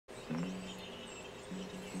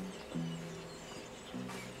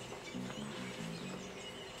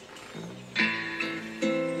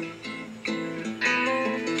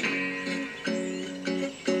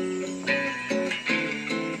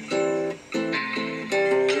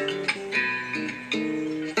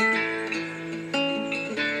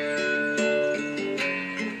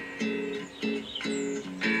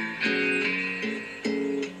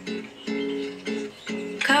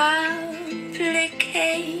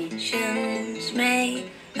visions may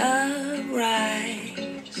arise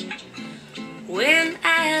when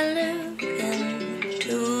I look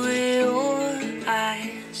into your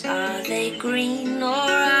eyes. Are they green or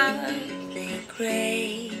are they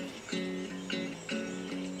gray?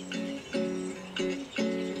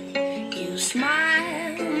 You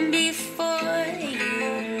smile before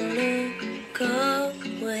you look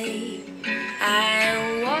away. I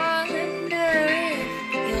wonder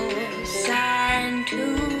if you're sad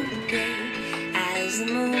today as the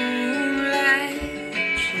moonlight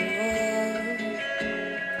you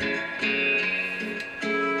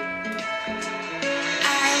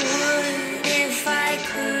I would if I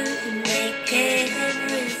could make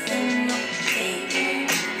everything okay.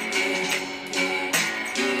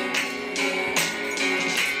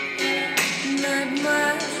 Not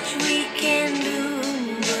much we can do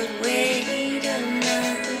but wait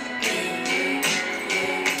another day.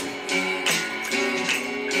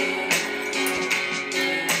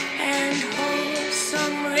 And hope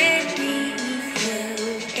some relief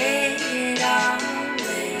will aid our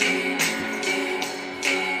way.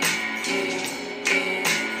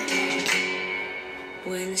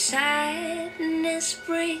 When sadness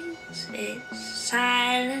brings its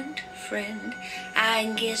silent friend,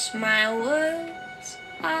 I guess my words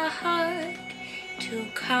are hard to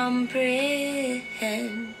comprehend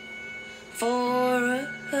for a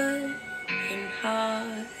hurting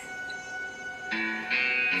heart.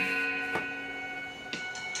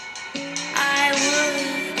 I would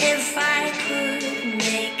if I could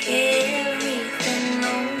make everything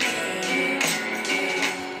okay.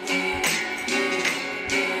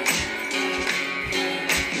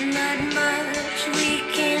 Not much we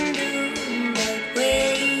can do but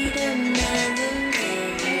wait another day.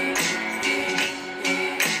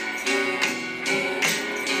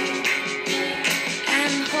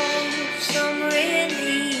 And hope some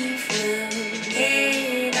relief will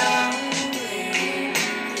aid our way.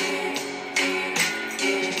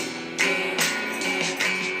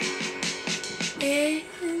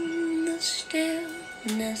 In the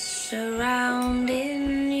stillness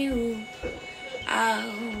surrounding you,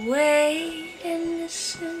 I'll wait and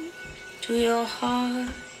listen to your heart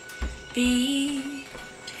beating.